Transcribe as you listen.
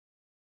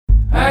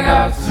I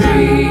got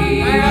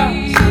three.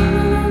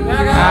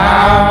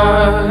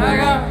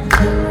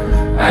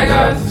 I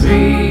got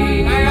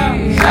 3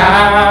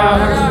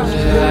 hours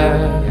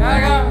left.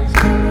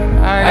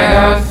 I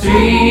got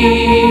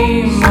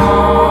 3 more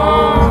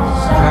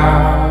hours.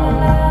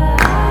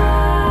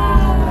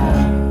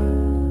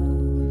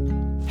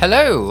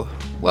 Hello,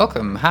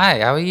 welcome. Hi,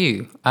 how are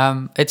you?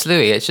 It's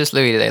Louis. It's just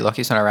Louis today.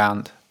 Lockie's not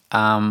around.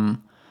 So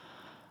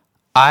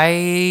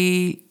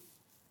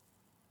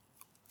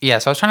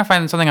I was trying to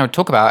find something I would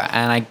talk about,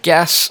 and I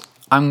guess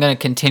I'm gonna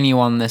continue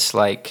on this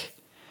my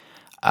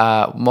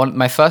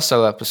first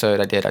solo episode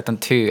I've done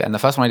 2, and the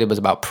first one I did was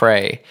about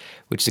Prey,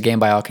 which is a game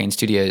by Arcane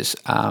Studios,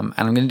 and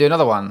I'm going to do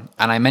another one,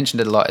 and I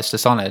mentioned it a lot, it's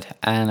Dishonored,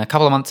 and a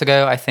couple of months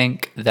ago, I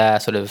think, their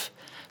sort of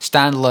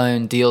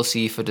standalone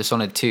DLC for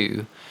Dishonored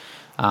 2,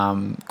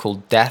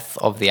 called Death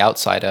of the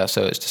Outsider,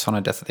 so it's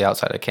Dishonored Death of the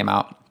Outsider, came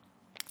out,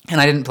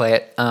 and I didn't play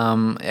it,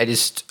 I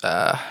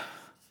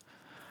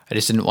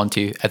just didn't want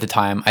to at the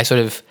time.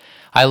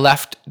 I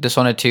left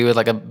Dishonored 2 with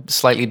like a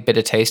slightly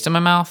bitter taste in my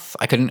mouth.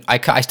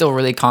 I still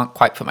really can't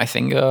quite put my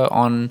finger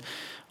on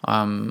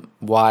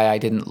why I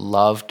didn't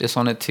love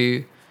Dishonored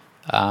 2.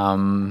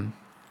 And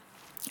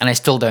I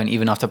still don't,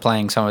 even after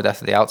playing some of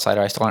Death of the Outsider,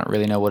 I still don't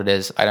really know what it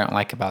is I don't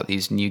like about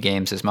these new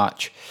games as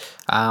much.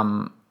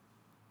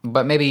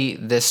 But maybe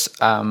this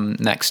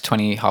next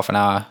half an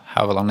hour,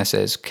 however long this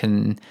is,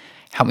 can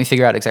help me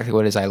figure out exactly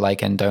what it is I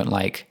like and don't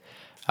like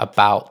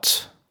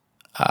about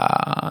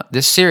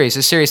this series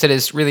that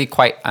is really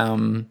quite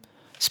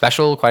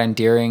special, quite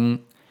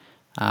endearing,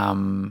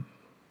 sort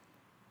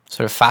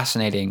of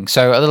fascinating.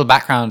 So a little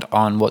background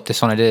on what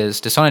Dishonored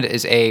is. Dishonored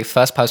is a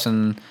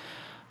first-person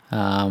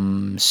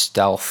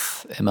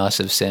stealth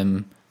immersive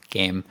sim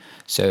game.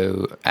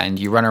 So, and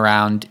you run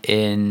around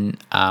in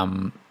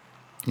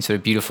sort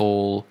of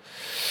beautiful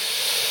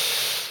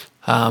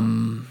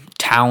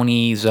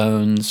towny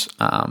zones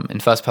in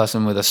first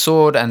person with a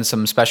sword and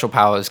some special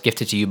powers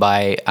gifted to you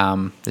by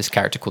this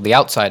character called the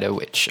Outsider,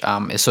 which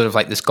is sort of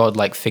like this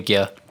godlike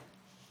figure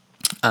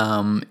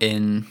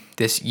in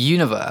this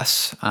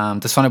universe.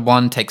 Dishonored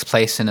 1 takes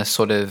place in a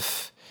sort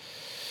of,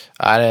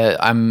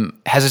 I'm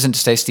hesitant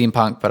to say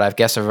steampunk, but I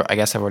guess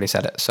I've already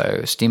said it. So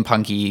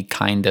steampunky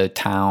kind of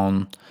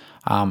town,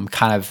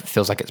 kind of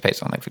feels like it's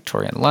based on like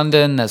Victorian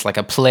London. There's like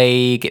a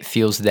plague. It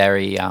feels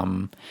very,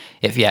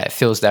 it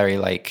feels very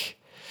like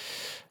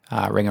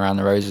Ring Around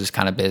the Roses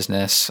kind of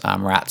business,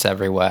 rats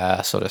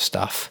everywhere sort of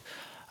stuff.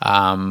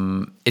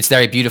 It's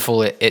very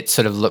beautiful. It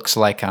sort of looks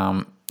like,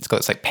 it's got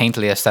this like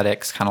painterly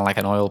aesthetics, kind of like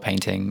an oil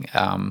painting.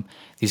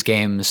 These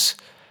games,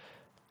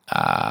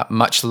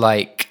 much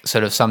like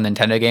sort of some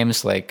Nintendo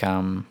games like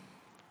Wind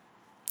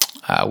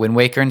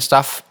Waker and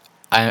stuff,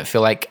 I don't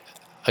feel like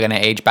are going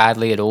to age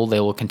badly at all. They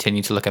will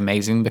continue to look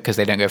amazing because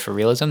they don't go for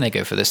realism. They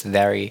go for this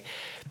very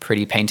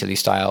pretty painterly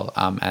style,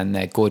 and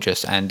they're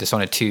gorgeous. And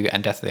Dishonored 2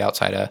 and Death of the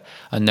Outsider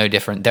are no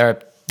different. There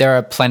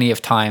are plenty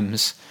of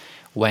times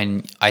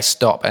when I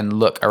stop and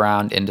look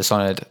around in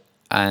Dishonored,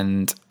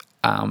 and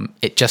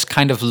it just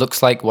kind of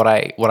looks like what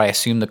I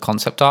assume the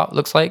concept art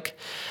looks like.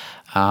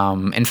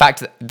 In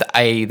fact,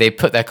 they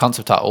put their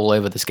concept art all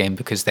over this game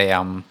because they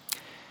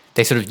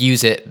sort of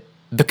use it.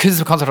 Because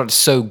the concept art is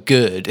so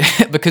good,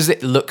 because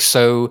it looks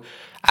so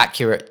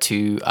accurate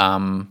to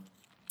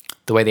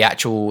the way the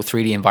actual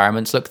 3D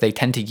environments look, they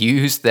tend to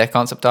use their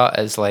concept art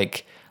as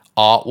like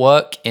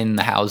artwork in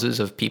the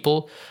houses of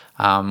people.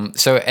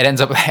 So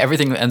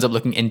everything ends up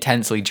looking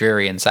intensely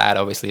dreary and sad,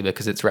 obviously,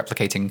 because it's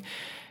replicating,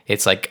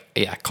 it's like,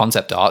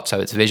 concept art,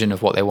 so it's vision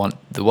of what they want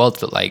the world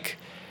to look like.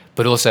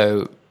 But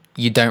also,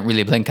 you don't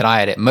really blink an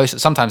eye at it.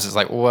 Sometimes it's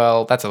like,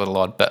 well, that's a little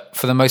odd, but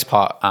for the most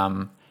part,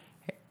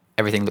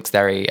 everything looks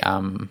very,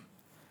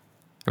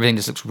 everything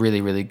just looks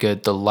really, really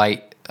good. The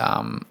light,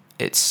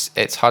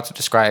 it's hard to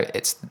describe.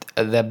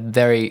 They're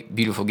very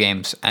beautiful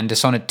games. And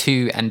Dishonored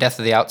 2 and Death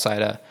of the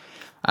Outsider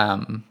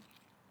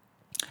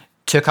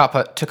took up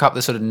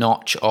the sort of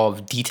notch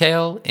of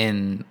detail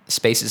in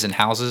spaces and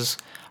houses.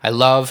 I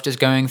love just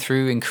going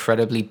through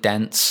incredibly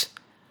dense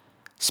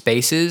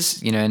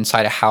spaces,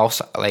 inside a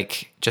house,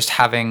 like just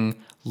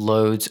having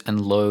loads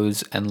and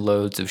loads and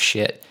loads of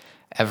shit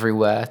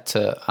everywhere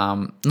to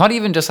not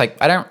even just like,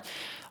 I don't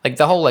like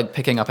the whole like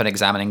picking up and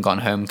examining gone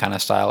home kind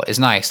of style is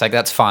nice, like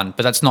that's fun,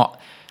 but that's not,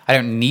 I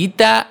don't need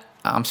that,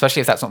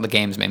 especially if that's not the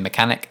game's main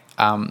mechanic.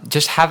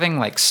 Just having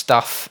like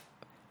stuff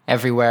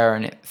everywhere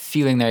and it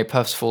feeling very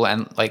purposeful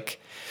and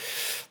like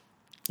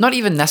not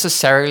even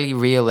necessarily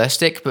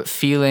realistic, but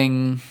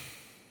feeling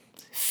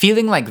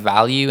like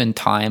value and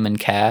time and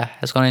care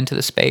has gone into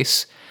the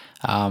space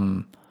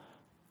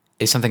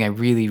is something I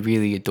really,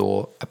 really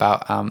adore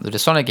about the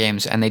Dishonored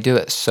games, and they do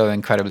it so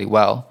incredibly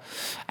well.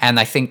 And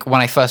I think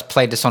when I first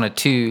played Dishonored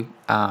 2,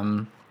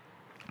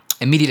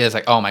 immediately I was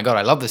like, oh my god,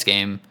 I love this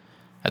game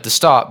at the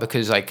start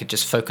because I could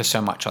just focus so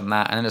much on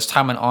that. And then as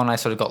time went on, I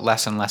sort of got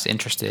less and less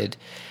interested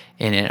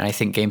in it, and I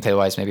think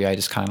gameplay-wise, maybe I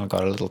just kind of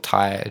got a little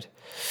tired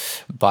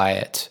by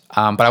it.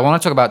 But I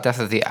want to talk about Death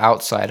of the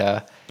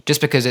Outsider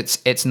just because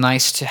it's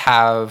nice to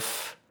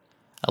have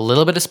a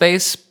little bit of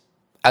space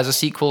as a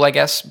sequel, I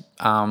guess.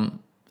 I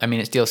mean,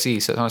 it's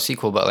DLC, so it's not a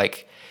sequel,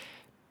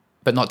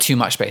 but not too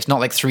much space. Not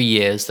like 3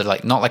 years. That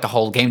like not like a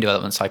whole game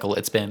development cycle.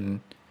 It's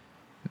been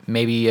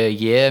maybe a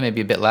year,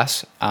 maybe a bit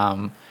less.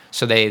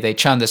 So they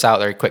churn this out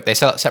very quick. They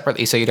sell it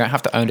separately, so you don't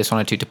have to own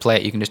Dishonored 2 to play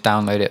it. You can just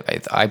download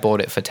it. I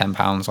bought it for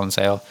 £10 on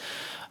sale,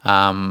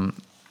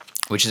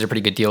 which is a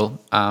pretty good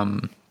deal.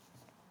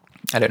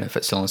 I don't know if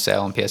it's still on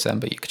sale on PSN,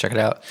 but you can check it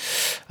out.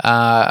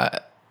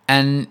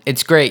 And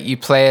it's great. You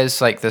play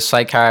as like the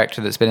side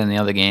character that's been in the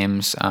other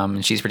games,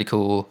 and she's pretty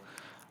cool.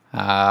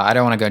 I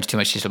don't want to go into too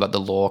much detail about the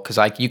lore, because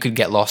like you could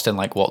get lost in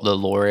like what the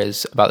lore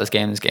is about this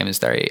game. This game is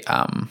very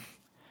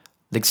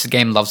this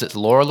game loves its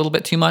lore a little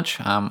bit too much.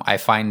 I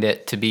find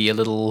it to be a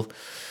little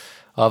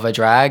of a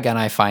drag, and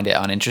I find it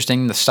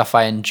uninteresting. The stuff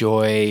I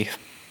enjoy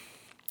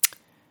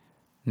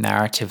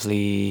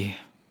narratively,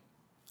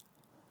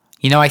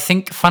 I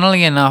think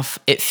funnily enough,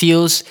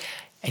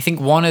 I think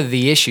one of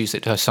the issues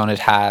that Dishonored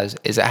has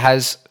is it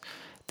has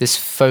this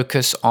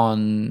focus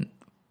on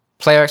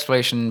player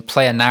exploration,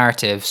 player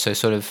narrative, so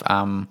sort of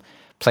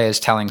players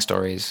telling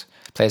stories,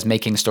 players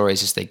making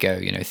stories as they go,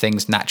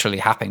 things naturally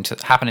happening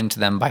to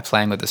them by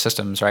playing with the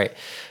systems, right?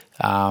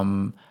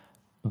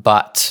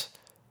 But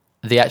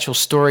the actual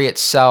story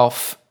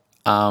itself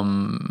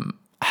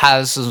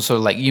has some sort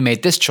of like, you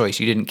made this choice,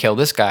 you didn't kill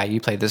this guy,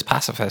 you played this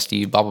pacifist,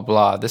 you blah, blah,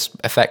 blah. This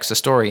affects the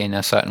story in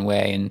a certain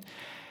way.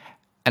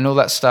 And all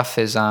that stuff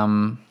is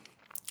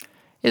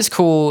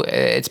cool.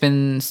 It's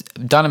been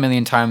done a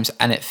million times,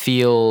 and it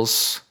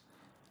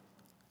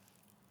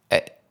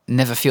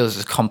never feels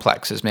as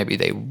complex as maybe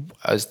they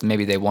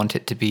want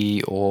it to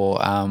be,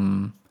 or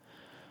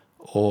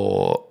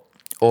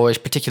is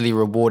particularly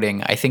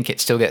rewarding. I think it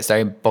still gets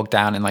very bogged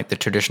down in like the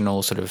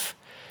traditional sort of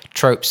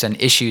tropes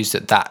and issues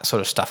that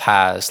sort of stuff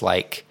has.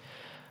 Like,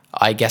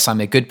 I guess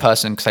I'm a good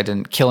person because I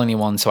didn't kill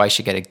anyone, so I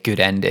should get a good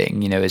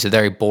ending. It's a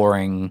very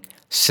boring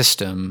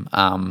system.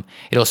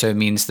 It also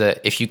means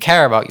that if you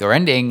care about your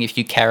ending, if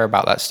you care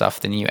about that stuff,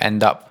 then you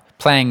end up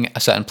playing a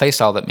certain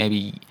playstyle that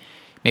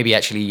maybe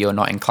actually you're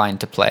not inclined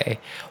to play.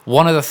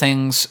 One of the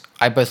things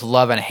I both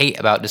love and hate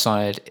about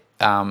Dishonored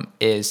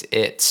is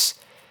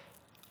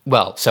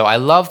so I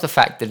love the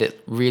fact that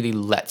it really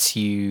lets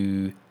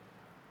you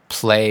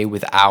play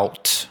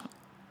without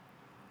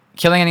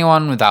killing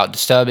anyone, without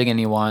disturbing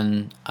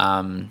anyone,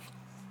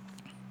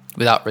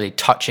 without really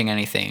touching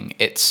anything.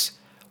 It's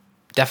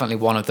definitely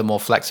one of the more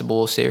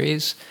flexible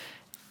series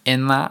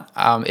in that.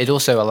 It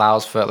also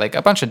allows for like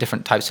a bunch of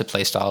different types of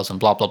play styles and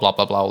blah, blah, blah,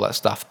 blah, blah, all that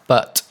stuff.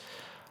 But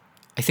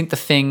I think the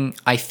thing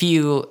I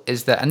feel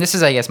is that, and this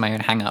is, I guess, my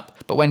own hang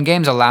up, but when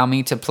games allow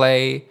me to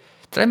play,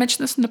 did I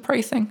mention this in the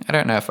Prey thing? I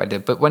don't know if I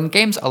did, but when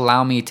games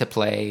allow me to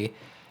play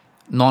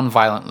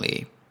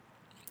non-violently,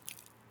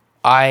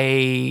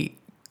 I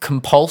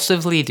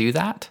compulsively do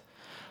that.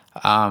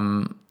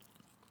 I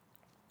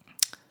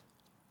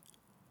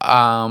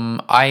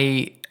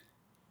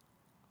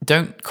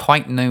don't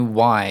quite know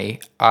why.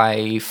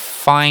 I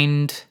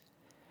find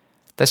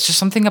there's just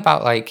something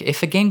about like,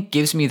 if a game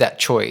gives me that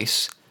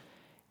choice,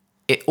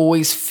 it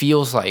always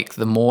feels like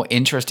the more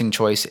interesting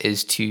choice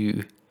is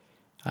to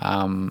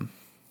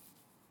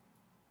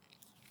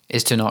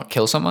not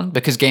kill someone,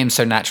 because games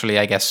so naturally,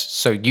 I guess,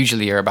 so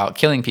usually are about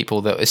killing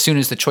people, that as soon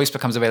as the choice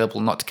becomes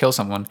available not to kill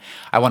someone,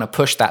 I want to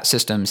push that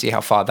system, see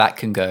how far that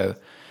can go.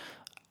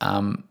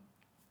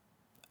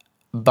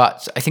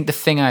 But I think the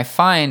thing I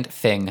find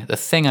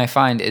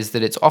is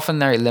that it's often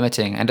very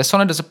limiting, and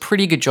Dishonored does a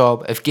pretty good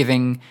job of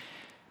giving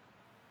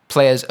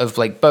players of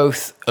like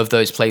both of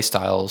those play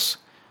styles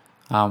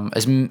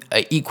as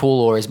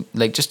equal, or as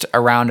like just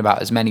around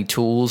about as many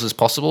tools as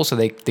possible, so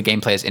the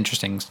gameplay is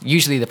interesting.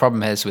 Usually the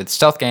problem is with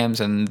stealth games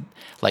and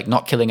like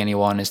not killing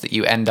anyone is that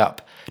you end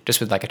up just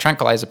with like a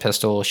tranquilizer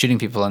pistol shooting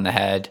people in the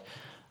head,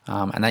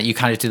 and that you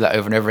kind of do that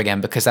over and over again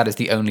because that is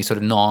the only sort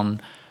of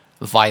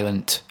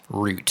non-violent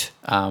route.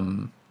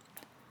 And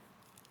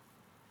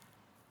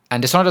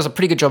Dishonored does a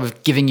pretty good job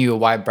of giving you a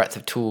wide breadth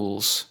of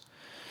tools,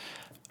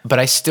 but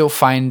I still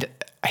find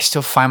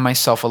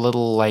myself a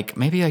little like,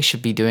 maybe I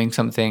should be doing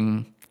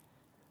something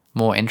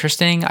more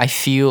interesting. I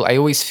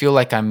always feel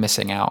like I'm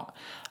missing out.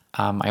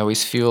 I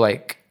always feel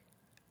like,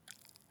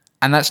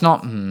 and that's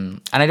not,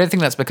 and I don't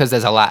think that's because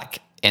there's a lack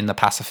in the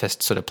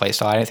pacifist sort of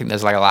playstyle. I don't think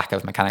there's like a lack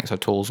of mechanics or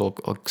tools or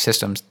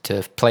systems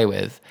to play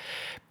with,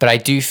 but I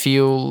do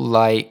feel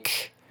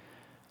like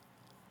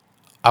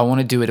I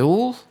want to do it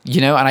all,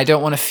 and I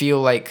don't want to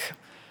feel like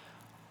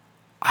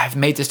I've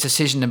made this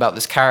decision about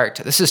this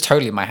character. This is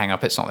totally my hang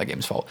up. It's not the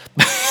game's fault.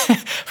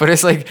 But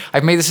it's like,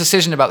 I've made this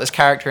decision about this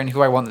character and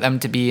who I want them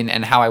to be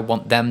and how I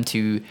want them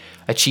to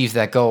achieve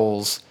their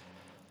goals.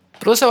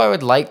 But also I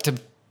would like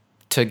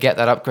to get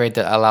that upgrade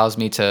that allows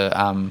me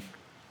to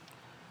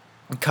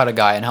cut a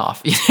guy in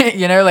half.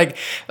 Like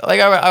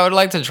I would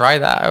like to try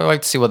that. I would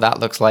like to see what that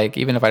looks like.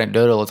 Even if I don't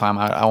do it all the time,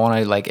 I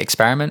want to like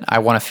experiment. I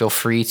want to feel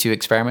free to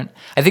experiment.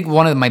 I think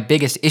one of my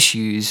biggest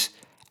issues,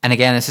 and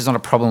again, this is not a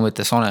problem with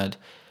Dishonored,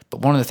 but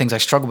one of the things I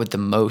struggle with the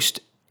most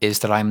is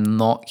that I'm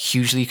not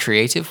hugely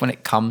creative when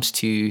it comes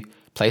to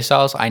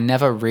playstyles, I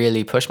never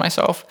really push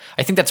myself.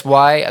 I think that's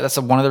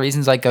one of the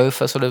reasons I go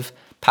for sort of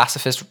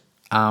pacifist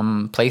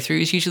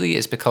playthroughs usually,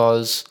 is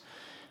because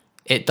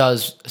it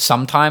does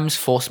sometimes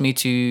force me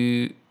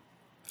to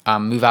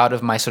move out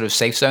of my sort of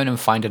safe zone and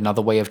find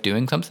another way of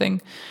doing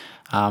something.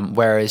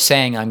 Whereas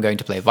saying I'm going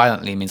to play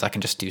violently means I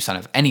can just do sort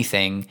of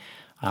anything,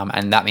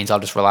 and that means I'll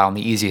just rely on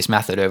the easiest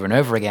method over and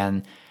over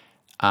again.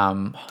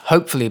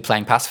 Hopefully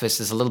playing pacifist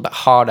is a little bit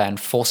harder and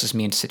forces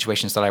me into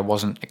situations that I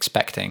wasn't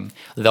expecting.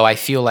 Though I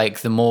feel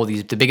like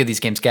the bigger these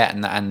games get,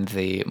 and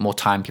the more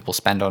time people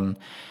spend on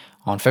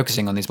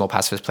focusing on these more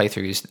pacifist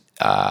playthroughs,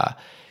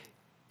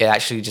 it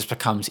actually just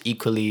becomes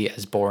equally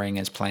as boring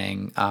as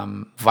playing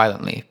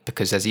violently,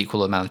 because there's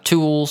equal amount of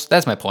tools.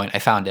 There's my point. I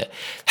found it.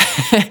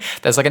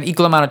 There's like an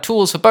equal amount of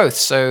tools for both.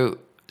 So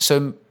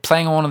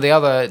playing one or the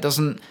other, it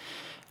doesn't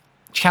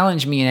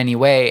challenge me in any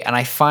way. And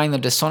I find the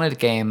Dishonored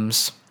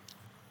games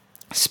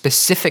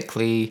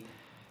specifically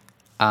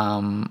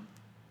are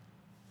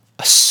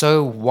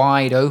so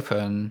wide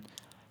open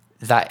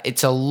that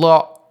it's a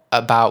lot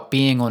about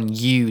being on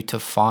you to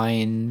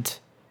find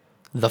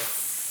the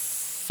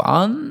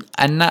fun,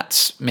 and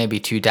that's maybe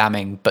too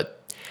damning, but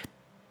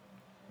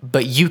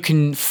you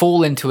can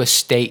fall into a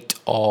state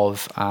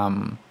of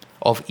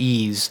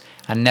ease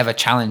and never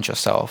challenge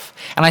yourself.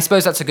 And I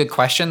suppose that's a good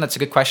question. That's a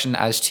good question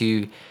as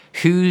to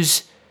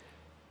whose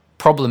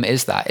problem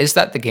is that? Is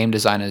that the game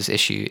designer's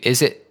issue?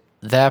 Is it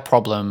their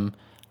problem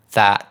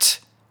that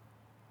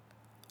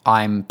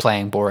I'm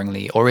playing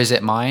boringly, or is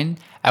it mine?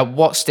 At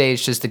what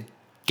stage does the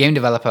game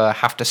developer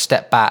have to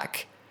step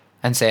back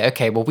and say,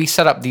 okay, well, we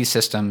set up these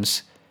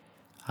systems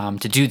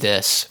to do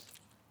this,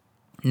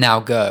 now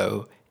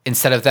go,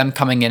 instead of them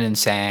coming in and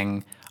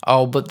saying,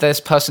 oh, but this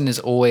person is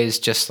always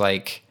just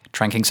like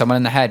tranking someone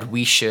in the head,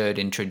 we should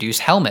introduce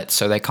helmets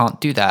so they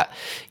can't do that.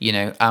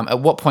 At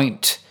what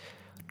point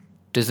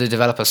does the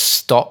developer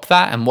stop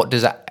that, and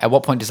at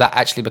what point does that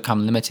actually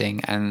become limiting?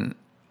 And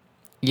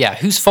yeah,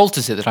 whose fault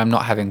is it that I'm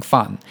not having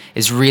fun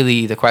is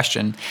really the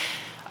question.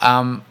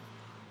 And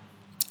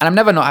I'm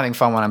never not having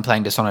fun when I'm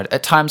playing Dishonored.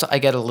 At times I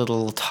get a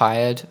little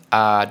tired.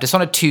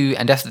 Dishonored 2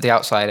 and Death of the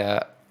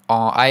Outsider,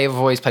 I've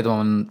always played the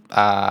one,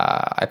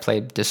 I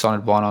played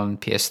Dishonored 1 on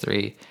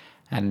PS3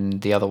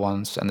 and the other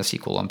ones and the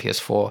sequel on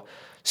PS4.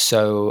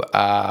 So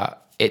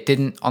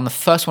on the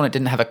first one, it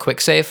didn't have a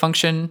quick save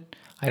function,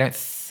 I don't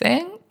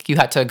think. You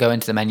had to go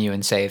into the menu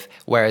and save,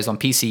 whereas on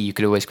PC, you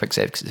could always quick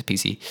save because it's a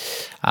PC.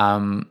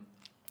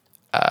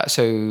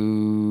 So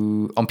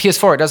on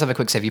PS4, it does have a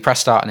quick save. You press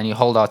start and then you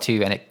hold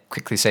R2 and it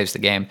quickly saves the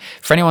game.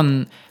 For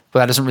anyone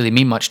that doesn't really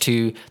mean much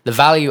to, the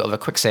value of a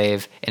quick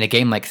save in a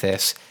game like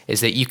this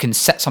is that you can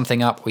set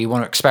something up where you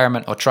want to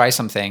experiment or try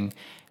something,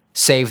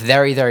 save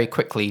very, very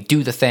quickly,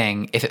 do the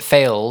thing. If it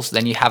fails,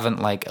 then you haven't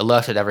like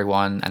alerted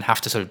everyone and have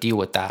to sort of deal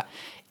with that.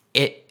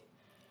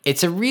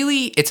 It's a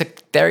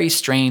very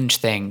strange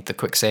thing, the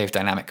quick save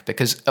dynamic,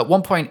 because at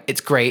one point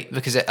it's great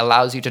because it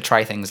allows you to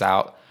try things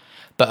out.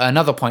 But at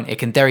another point, it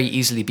can very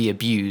easily be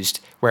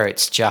abused, where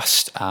it's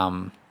just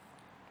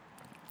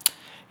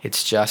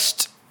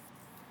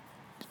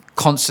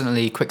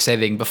constantly quick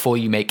saving before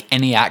you make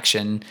any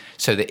action,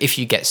 so that if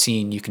you get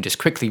seen, you can just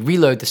quickly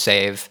reload the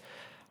save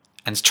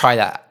and try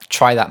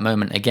that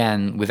moment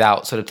again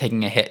without sort of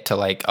taking a hit to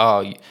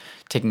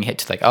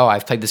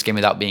I've played this game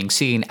without being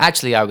seen.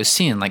 Actually, I was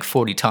seen like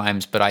 40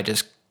 times, but I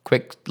just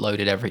quick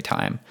loaded every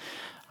time.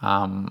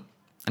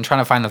 And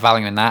trying to find the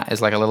value in that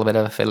is like a little bit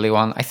of a fiddly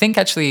one. I think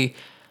actually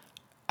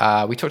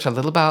we talked a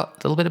little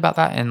bit about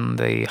that in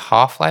the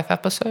Half-Life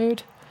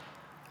episode.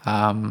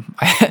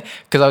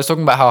 Because I was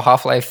talking about how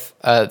Half-Life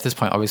at this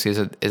point obviously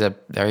is a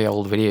very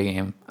old video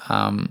game,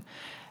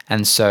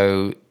 and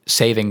so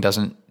saving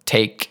doesn't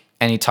take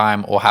any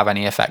time or have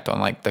any effect on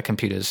like the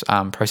computer's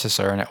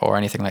processor or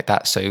anything like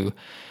that. So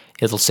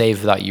it'll save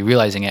without you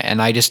realizing it. And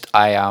I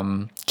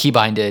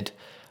keybinded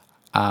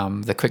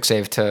the quick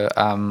save to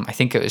I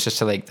think it was just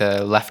to like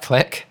the left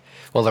click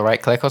or the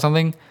right click or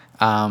something.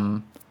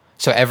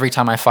 So every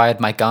time I fired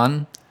my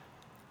gun,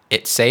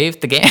 it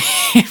saved the game,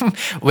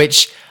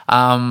 which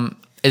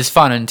is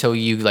fun until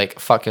you like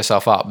fuck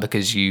yourself up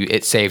because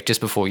it saved just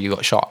before you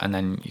got shot and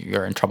then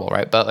you're in trouble,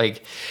 right?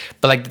 But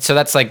so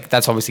that's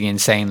obviously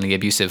insanely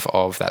abusive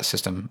of that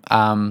system.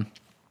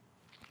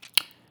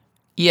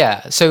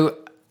 Yeah, so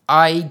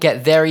I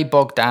get very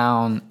bogged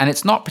down, and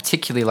it's not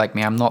particularly like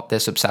me, I'm not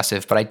this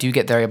obsessive, but I do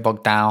get very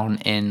bogged down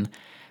in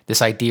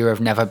this idea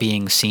of never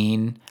being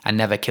seen and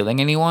never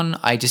killing anyone.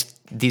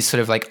 These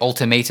sort of like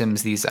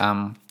ultimatums, these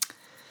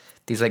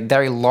like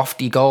very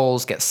lofty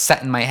goals get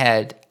set in my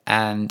head,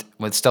 and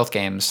with stealth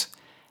games,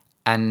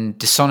 and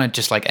Dishonored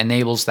just like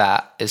enables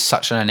that, is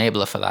such an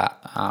enabler for that.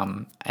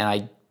 And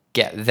I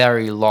get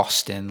very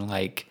lost in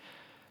like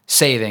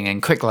saving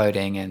and quick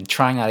loading and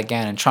trying that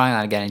again and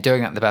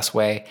doing that the best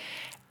way.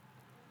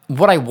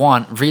 What I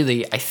want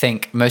really, I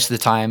think most of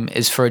the time,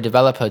 is for a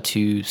developer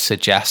to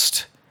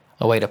suggest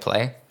a way to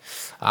play.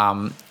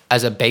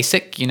 As a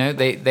basic,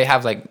 they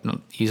have like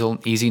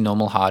easy,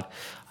 normal, hard.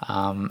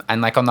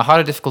 And like on the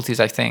harder difficulties,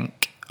 I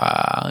think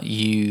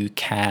you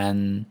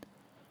can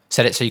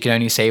set it so you can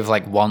only save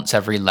like once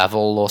every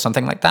level or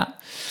something like that.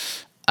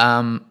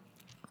 And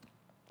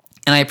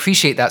I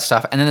appreciate that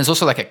stuff. And then there's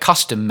also like a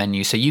custom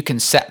menu, so you can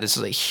set this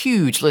is a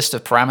huge list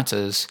of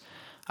parameters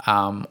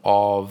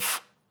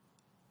of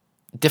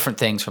different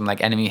things, from like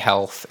enemy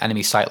health,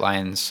 enemy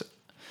sightlines,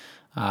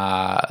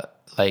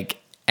 like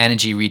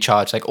energy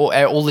recharge, like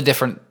all the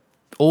different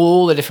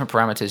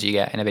parameters you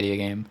get in a video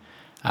game,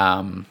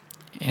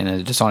 in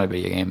a Dishonored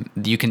video game.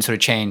 You can sort of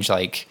change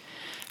like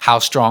how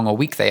strong or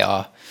weak they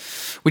are,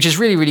 which is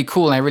really, really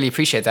cool, and I really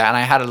appreciate that. And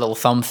I had a little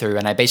thumb through,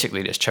 and I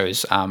basically just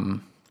chose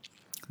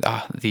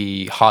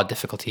the hard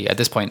difficulty. At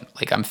this point,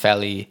 like, I'm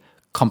fairly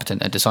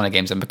competent at Dishonored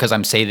games, and because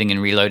I'm saving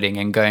and reloading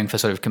and going for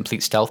sort of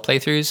complete stealth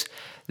playthroughs,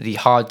 the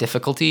hard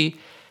difficulty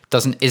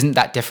isn't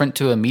that different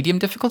to a medium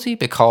difficulty,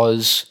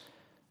 because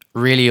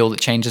really all that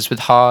changes with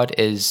hard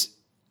is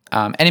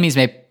enemies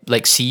may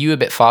like see you a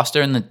bit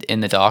faster in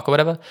the dark or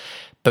whatever,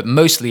 but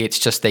mostly it's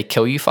just they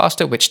kill you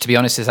faster, which, to be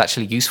honest, is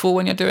actually useful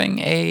when you're doing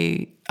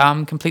a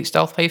complete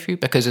stealth playthrough,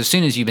 because as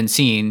soon as you've been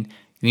seen,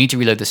 you need to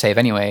reload the save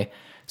anyway.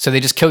 So they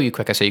just kill you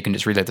quicker, so you can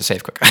just reload the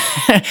save quicker.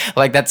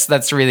 Like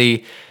that's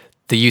really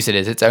the use it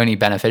is. It's only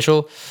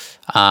beneficial.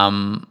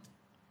 I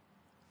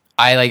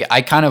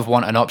kind of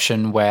want an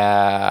option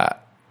where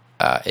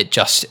it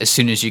just, as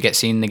soon as you get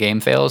seen, the game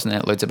fails and then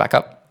it loads it back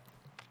up.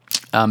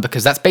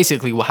 Because that's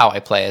basically how I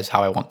play, is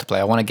how I want to play.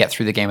 I want to get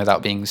through the game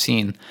without being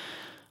seen.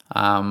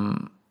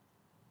 But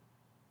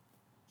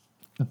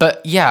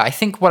yeah, I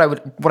think what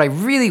I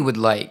really would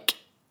like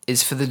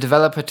is for the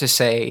developer to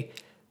say,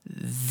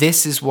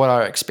 this is what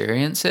our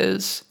experience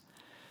is.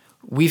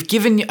 We've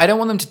given you, I don't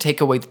want them to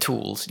take away the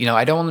tools.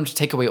 I don't want them to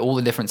take away all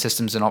the different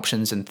systems and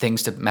options and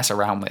things to mess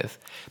around with.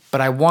 But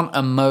I want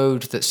a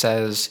mode that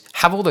says,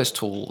 have all those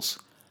tools,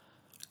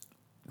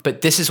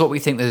 but this is what we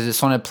think the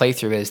Dishonored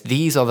playthrough is.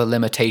 These are the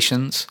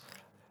limitations.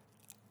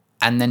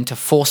 And then to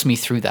force me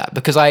through that.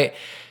 Because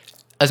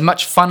as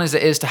much fun as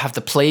it is to have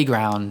the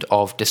playground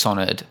of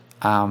Dishonored,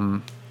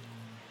 I'm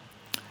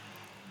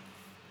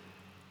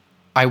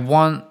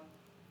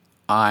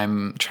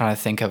trying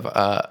to think of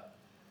a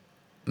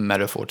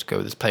metaphor to go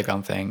with this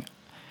playground thing.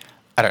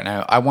 I don't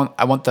know. I want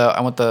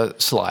the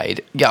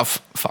slide. Yeah,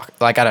 fuck.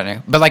 Like, I don't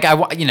know. But like, I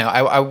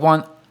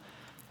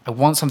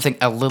want something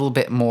a little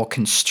bit more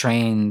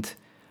constrained,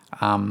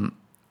 and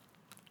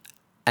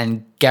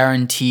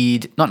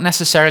guaranteed, not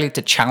necessarily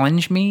to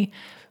challenge me,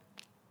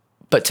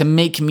 but to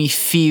make me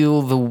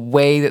feel the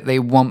way that they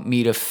want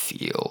me to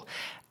feel.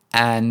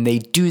 And they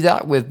do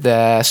that with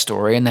their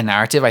story and their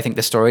narrative. I think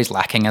the story is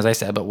lacking, as I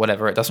said, but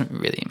whatever, it doesn't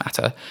really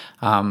matter.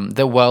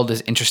 The world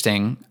is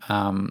interesting.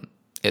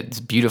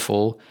 It's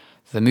beautiful.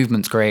 The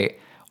movement's great.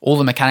 All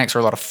the mechanics are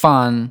a lot of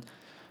fun.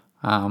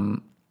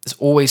 There's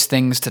always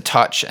things to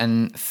touch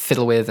and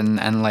fiddle with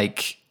and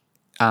like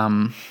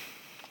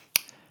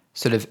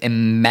sort of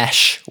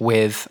enmesh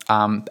with.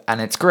 And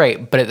it's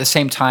great. But at the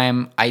same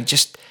time, I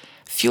just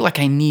feel like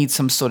I need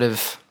some sort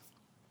of...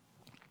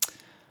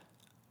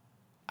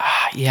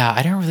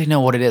 I don't really know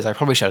what it is. I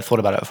probably should have thought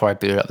about it before I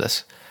booted up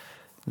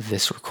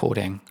this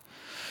recording.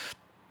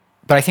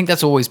 But I think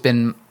that's always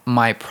been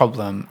my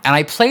problem. And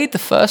I played the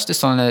first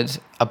Dishonored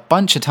a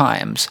bunch of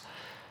times,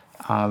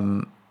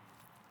 but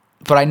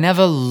I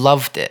never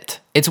loved it.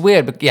 It's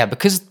weird, but yeah,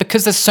 because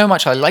there's so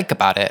much I like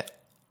about it.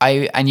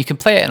 And you can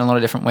play it in a lot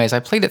of different ways.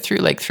 I played it through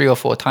like 3 or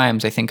 4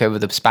 times, I think, over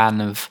the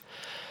span of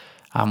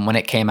when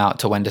it came out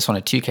to when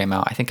Dishonored 2 came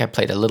out. I think I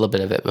played a little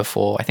bit of it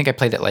before. I think I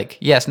played it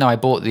I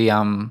bought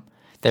the...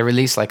 They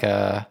released like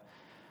a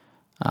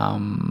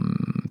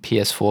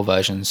PS4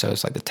 version, so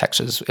it's like the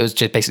textures. It was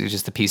just basically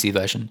just the PC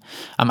version.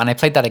 And I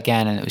played that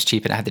again, and it was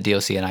cheap, and it had the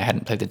DLC, and I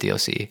hadn't played the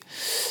DLC.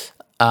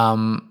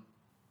 And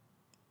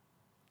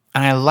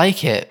I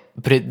like it,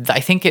 but I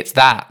think it's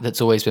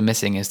that's always been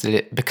missing, is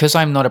that because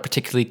I'm not a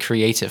particularly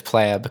creative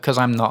player, because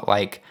I'm not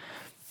like,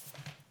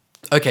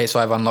 okay, so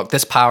I've unlocked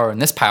this power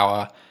and this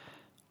power,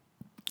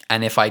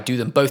 and if I do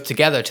them both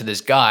together to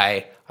this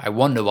guy, I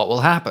wonder what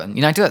will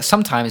happen. I do that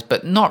sometimes,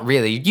 but not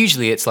really.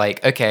 Usually it's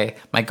like, okay,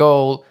 my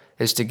goal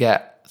is to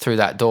get through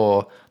that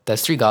door.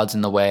 There's 3 guards in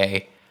the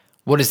way.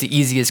 What is the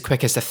easiest,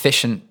 quickest,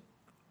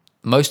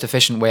 most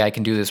efficient way I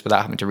can do this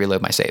without having to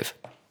reload my save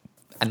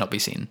and not be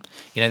seen?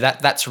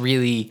 That's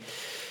really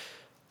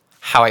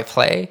how I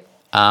play.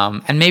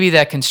 And maybe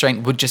their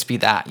constraint would just be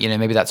that.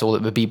 Maybe that's all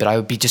it would be. But I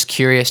would be just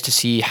curious to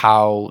see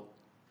how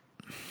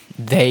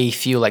they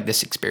feel like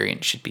this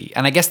experience should be.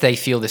 And I guess they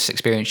feel this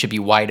experience should be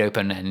wide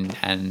open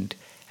and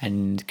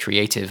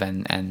creative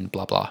and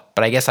blah, blah.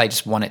 But I guess I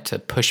just want it to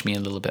push me a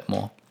little bit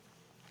more.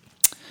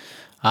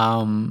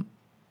 And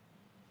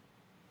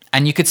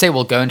you could say,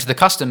 well, go into the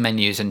custom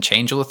menus and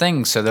change all the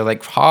things so they're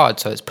like hard,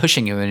 so it's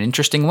pushing you in an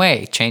interesting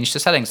way. Change the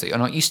settings that you're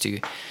not used to.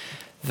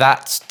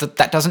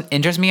 That doesn't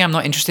interest me. I'm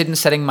not interested in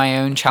setting my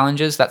own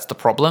challenges. That's the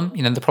problem.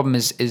 The problem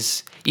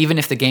is even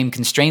if the game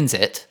constrains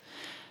it,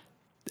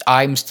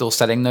 I'm still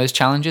setting those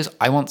challenges.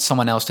 I want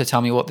someone else to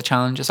tell me what the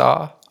challenges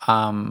are.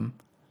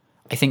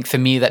 I I think for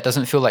me, that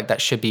doesn't feel like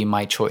that should be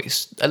my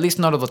choice. At least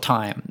not all the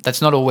time.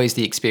 That's not always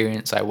the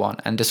experience I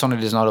want. And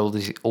Dishonored is not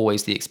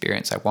always the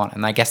experience I want.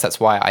 And I guess that's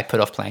why I put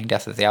off playing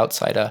Death of the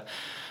Outsider.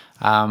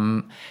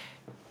 I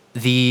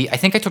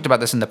think I talked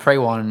about this in the Prey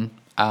one.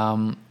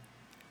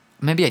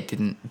 Maybe I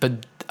didn't.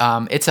 But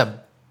it's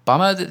a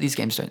bummer that these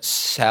games don't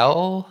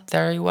sell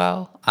very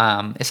well.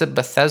 It's a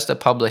Bethesda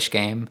published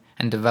game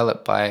and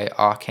developed by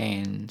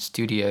Arcane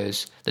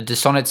Studios. The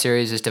Dishonored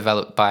series is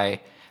developed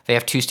by... They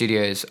have 2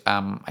 studios,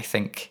 I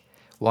think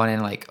one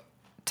in like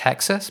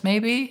Texas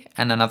maybe,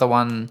 and another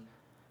one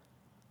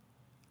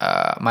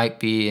might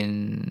be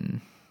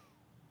in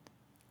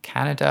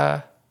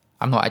Canada.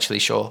 I'm not actually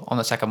sure. On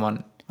the second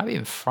one, might be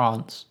in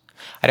France.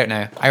 I don't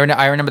know.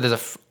 I remember there's a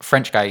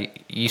French guy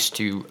used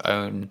to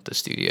own the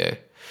studio.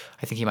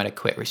 I think he might have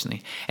quit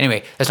recently.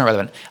 Anyway, that's not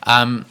relevant.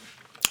 And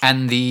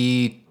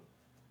I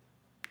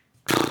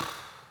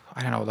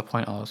don't know what the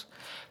point was.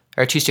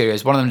 There are 2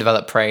 studios. One of them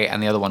developed Prey,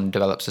 and the other one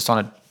develops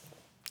Dishonored.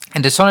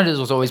 And Dishonored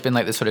has always been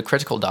like this sort of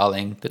critical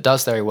darling that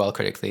does very well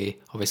critically,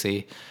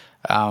 obviously,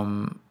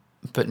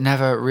 but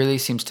never really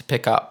seems to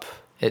pick up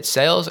its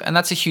sales. And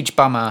that's a huge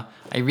bummer.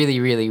 I really,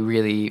 really,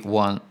 really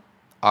want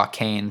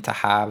Arcane to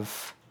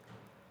have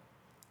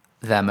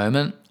their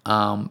moment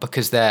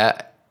because they're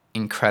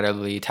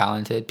incredibly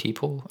talented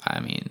people.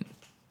 I mean,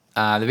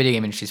 the video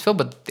game industry is filled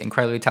with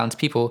incredibly talented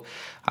people.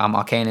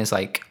 Arcane is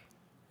like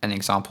an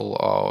example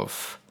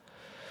of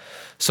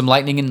some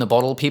lightning in the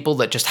bottle people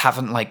that just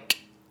hadn't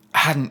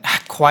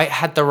quite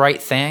had the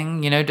right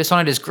thing. You know,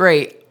 Dishonored is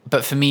great,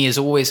 but for me is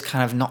always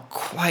kind of not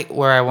quite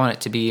where I want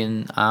it to be.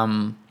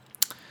 And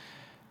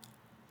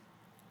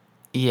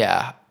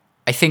yeah,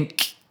 I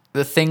think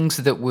the things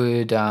that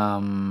would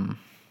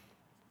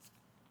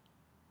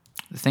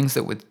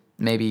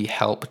maybe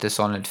help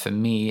Dishonored for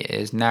me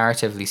is,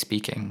 narratively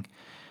speaking,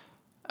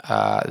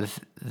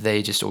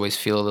 they just always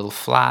feel a little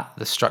flat.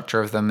 The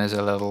structure of them is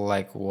a little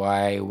like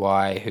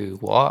why, who,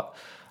 what.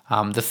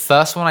 The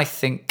first one I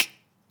think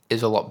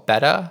is a lot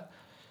better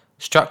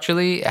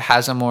structurally. It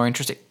has a more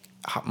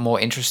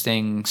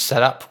interesting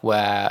setup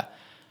where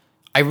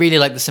I really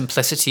like the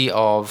simplicity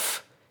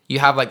of, you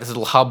have like this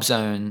little hub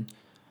zone,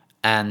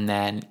 and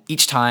then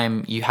each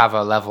time you have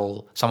a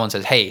level, someone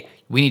says, hey,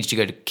 we need you to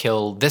go to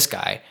kill this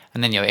guy,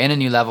 and then you're in a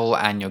new level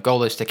and your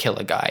goal is to kill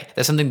a guy.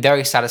 There's something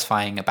very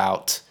satisfying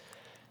about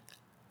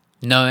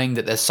knowing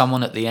that there's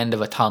someone at the end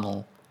of a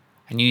tunnel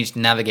and you need to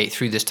navigate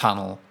through this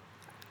tunnel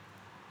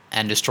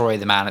and destroy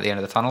the man at the end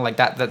of the tunnel. Like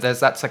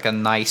that's like a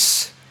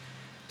nice,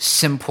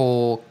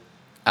 simple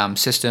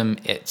system.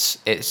 It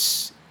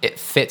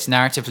fits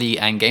narratively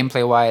and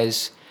gameplay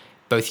wise.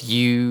 Both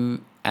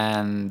you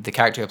and the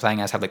character you're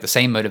playing as have like the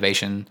same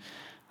motivation.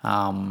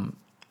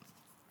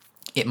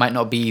 It might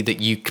not be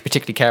that you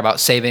particularly care about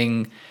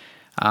saving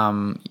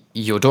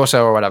your daughter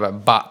or whatever,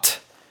 but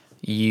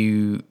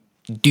you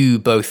do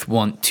both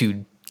want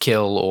to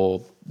kill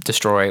or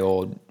destroy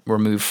or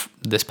remove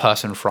this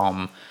person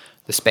from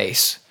the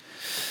space.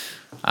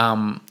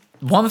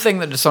 One thing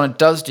that Dishonored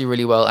does do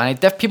really well, and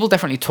people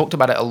definitely talked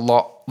about it a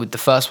lot with the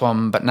first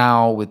one, but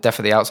now with Death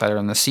of the Outsider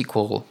and the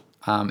sequel,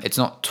 it's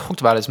not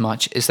talked about as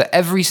much, is that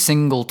every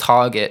single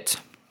target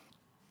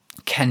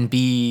can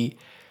be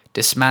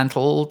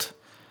dismantled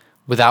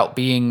without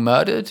being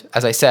murdered.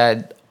 As I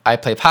said, I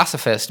play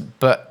pacifist,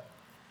 but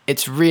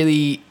it's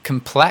really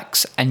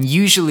complex, and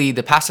usually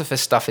the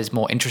pacifist stuff is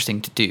more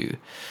interesting to do.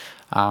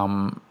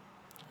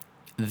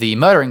 The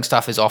murdering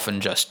stuff is often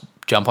just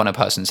jump on a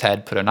person's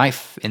head, put a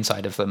knife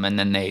inside of them, and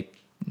then they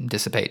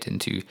dissipate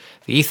into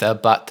the ether.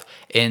 But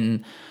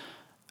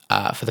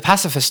for the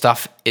pacifist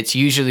stuff, it's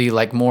usually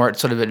like more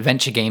sort of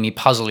adventure gamey,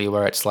 puzzly,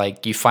 where it's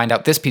like you find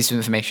out this piece of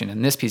information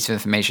and this piece of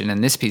information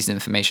and this piece of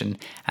information,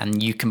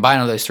 and you combine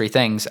all those 3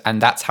 things,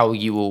 and that's how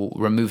you will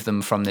remove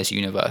them from this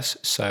universe.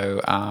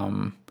 So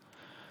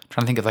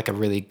trying to think of like a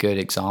really good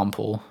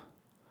example.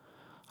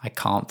 I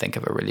can't think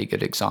of a really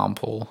good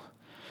example.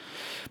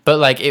 But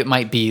like it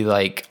might be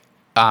like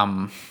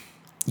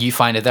you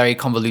find a very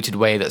convoluted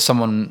way that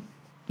someone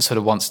sort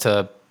of wants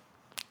to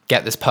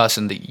get this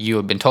person that you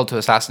have been told to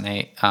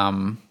assassinate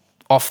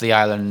off the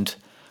island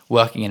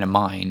working in a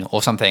mine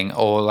or something.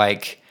 Or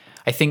like,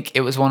 I think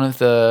it was one of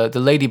the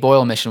Lady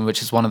Boyle mission,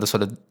 which is one of the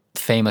sort of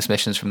famous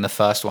missions from the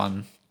first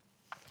one.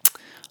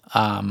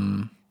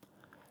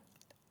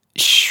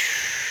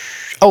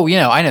 Oh, you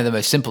know, I know the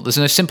most simple. There's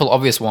no simple,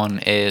 obvious one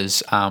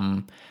is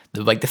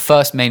the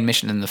first main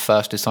mission in the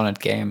first Dishonored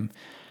game.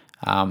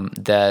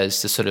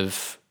 There's the sort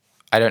of,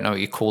 I don't know what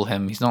you call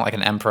him. He's not like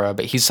an emperor,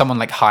 but he's someone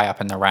like high up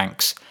in the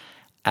ranks.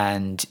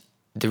 And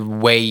the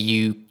way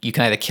you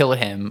can either kill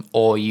him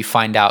or you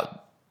find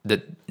out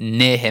that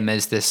near him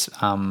is this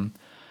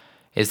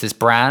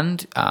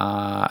brand,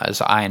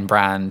 as iron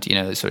brand, you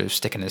know, that sort of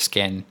stick in his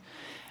skin,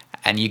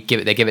 and they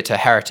give it to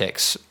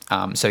heretics.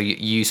 So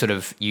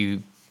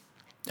you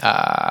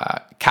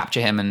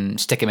capture him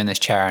and stick him in this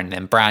chair and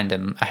then brand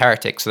him a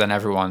heretic. So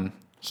then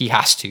he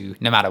has to,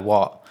 no matter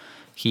what,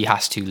 he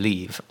has to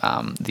leave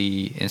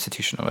the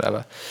institution or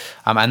whatever.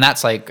 And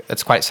that's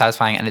quite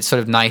satisfying, and it's sort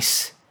of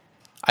nice.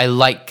 I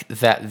like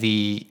that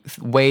the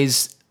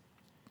ways,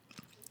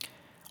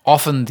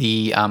 often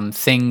the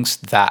things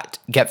that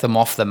get them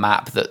off the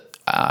map that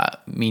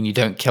mean you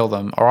don't kill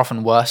them are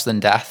often worse than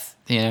death.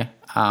 They're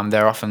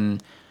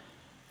often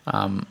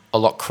a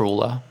lot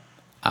crueler.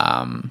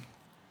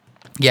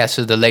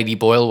 So the Lady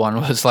Boyle one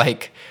was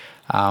like,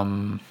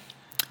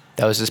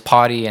 there was this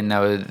party and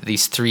there were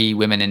these three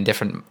women in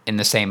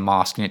the same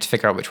mask, and you had to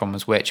figure out which one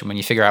was which. And when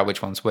you figure out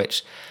which one's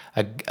which,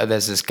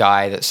 there's this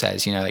guy that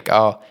says,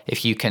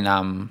 if you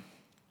can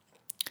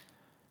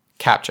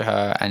capture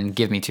her and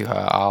give me to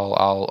her,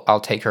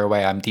 I'll take her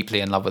away. I'm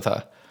deeply in love with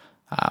her.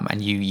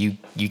 And you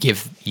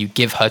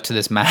give her to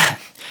this man.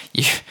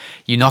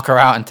 you knock her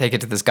out and take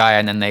it to this guy,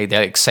 and then they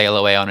like sail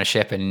away on a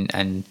ship,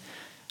 and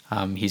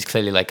he's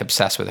clearly like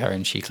obsessed with her,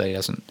 and she clearly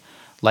doesn't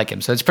like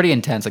him. So it's pretty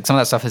intense. Like some of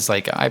that stuff is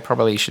like, I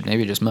probably should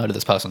maybe just murder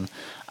this person.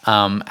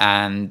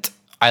 And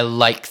I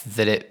like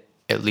that it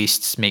at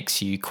least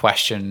makes you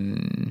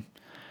question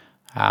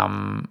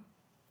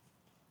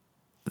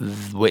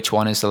which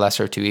one is the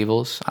lesser of two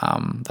evils.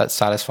 That's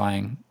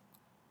satisfying.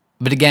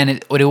 But again,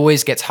 it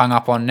always gets hung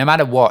up on, no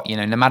matter what,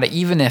 no matter,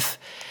 even if,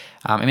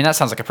 that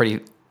sounds like a pretty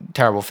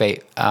terrible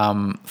fate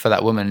for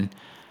that woman.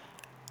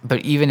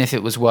 But even if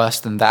it was worse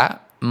than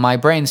that, my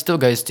brain still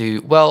goes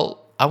to, well,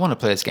 I want to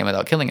play this game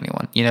without killing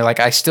anyone.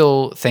 I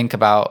still think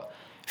about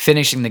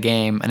finishing the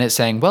game and it's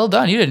saying, well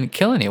done, you didn't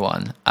kill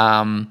anyone.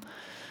 And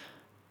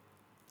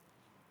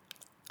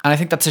I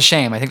think that's a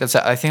shame. I think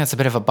that's a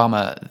bit of a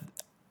bummer.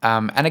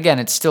 And again,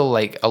 it's still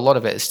like, a lot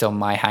of it is still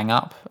my hang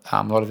up.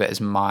 A lot of it is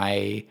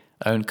my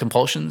own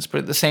compulsions, but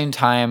at the same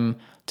time,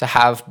 to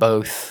have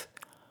both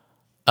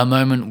a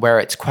moment where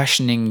it's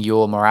questioning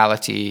your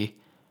morality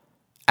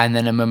and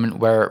then a moment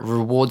where it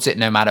rewards it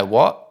no matter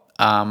what,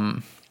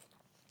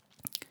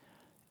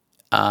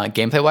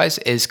 gameplay wise,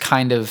 is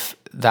kind of,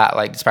 that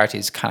like disparity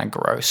is kind of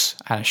gross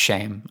and a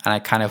shame, and I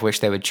kind of wish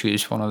they would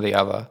choose one or the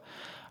other.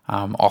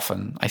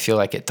 Often I feel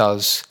like it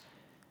does,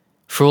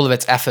 for all of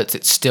its efforts,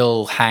 it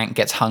still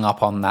gets hung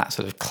up on that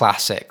sort of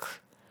classic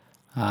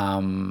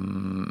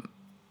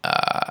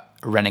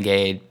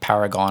Renegade,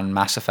 Paragon,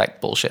 Mass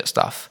Effect bullshit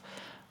stuff,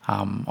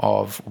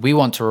 of we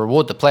want to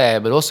reward the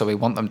player, but also we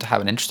want them to have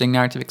an interesting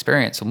narrative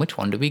experience. And which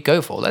one do we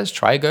go for? Let's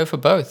go for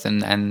both.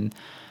 And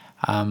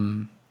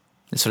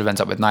it sort of ends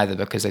up with neither,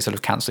 because they sort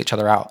of cancel each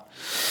other out.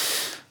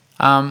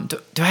 I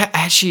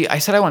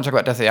said I want to talk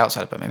about Death of the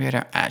Outsider, but maybe I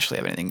don't actually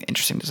have anything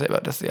interesting to say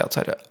about Death of the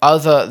Outsider,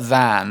 other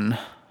than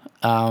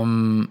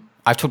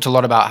I've talked a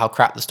lot about how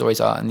crap the stories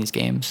are in these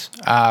games.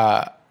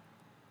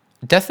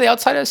 Death of the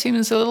Outsider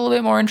seems a little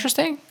bit more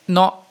interesting.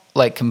 Not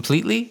like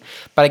completely,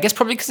 but I guess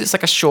probably because it's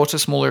like a shorter,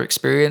 smaller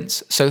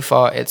experience. So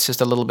far, it's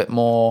just a little bit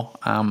more.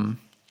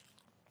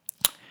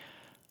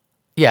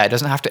 It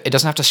doesn't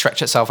have to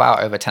stretch itself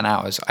out over 10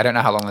 hours. I don't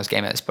know how long this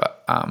game is,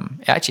 but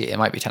actually it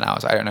might be 10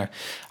 hours. I don't know.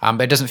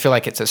 But it doesn't feel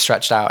like it's as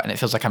stretched out, and it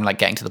feels like I'm like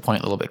getting to the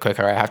point a little bit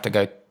quicker. I have to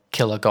go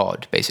kill a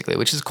god, basically,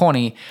 which is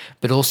corny,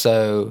 but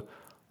also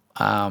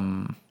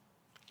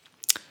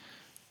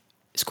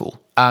it's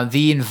cool.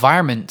 The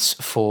environments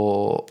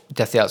for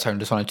Death of the Outsider and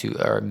Dishonored 2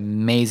 are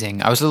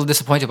amazing. I was a little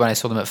disappointed when I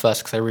saw them at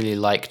first, because I really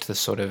liked the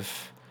sort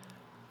of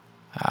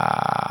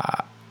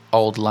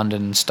old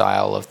London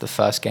style of the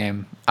first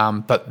game.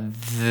 But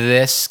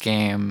this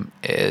game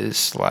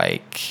is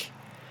like,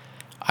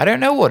 I don't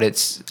know what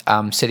its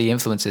city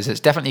influence is. It's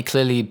definitely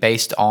clearly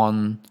based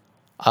on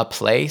a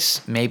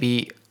place.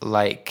 Maybe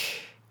like,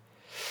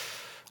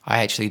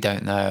 I actually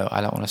don't know.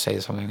 I don't want to say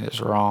something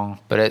that's wrong,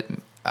 but it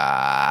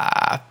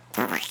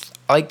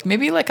like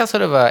maybe like a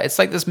sort of it's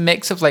like this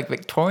mix of like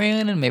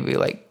Victorian and maybe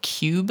like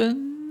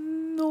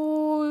Cuban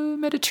or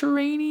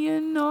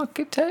Mediterranean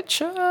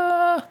architecture.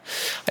 I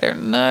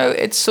don't know.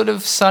 It's sort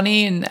of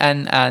sunny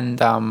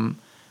and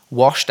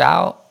washed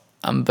out,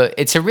 but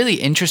it's a really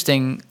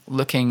interesting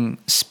looking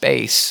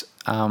space.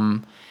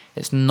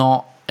 It's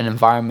not an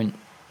environment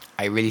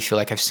I really feel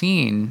like I've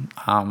seen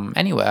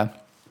anywhere,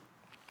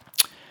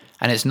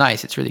 and it's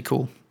nice. It's really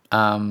cool.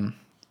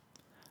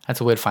 That's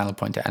a weird final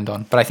point to end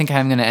on, but I think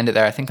I'm going to end it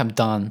there. I think I'm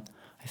done.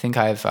 I think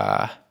I've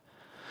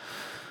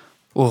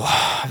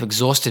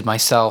exhausted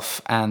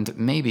myself, and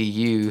maybe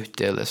you,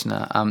 dear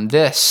listener.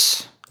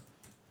 This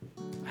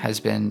has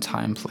been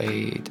Time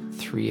Played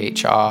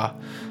 3HR.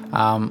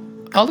 Oh,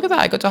 look at that!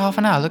 I got to half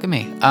an hour. Look at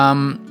me.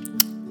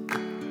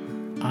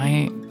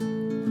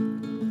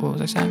 What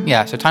was I saying?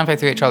 Yeah. So Time Played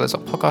 3HR. This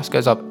podcast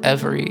goes up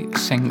every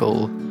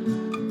single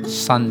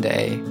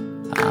Sunday.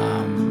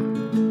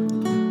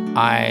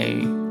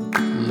 I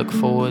look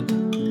forward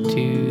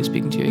to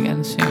speaking to you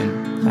again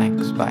soon.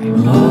 Thanks. Bye.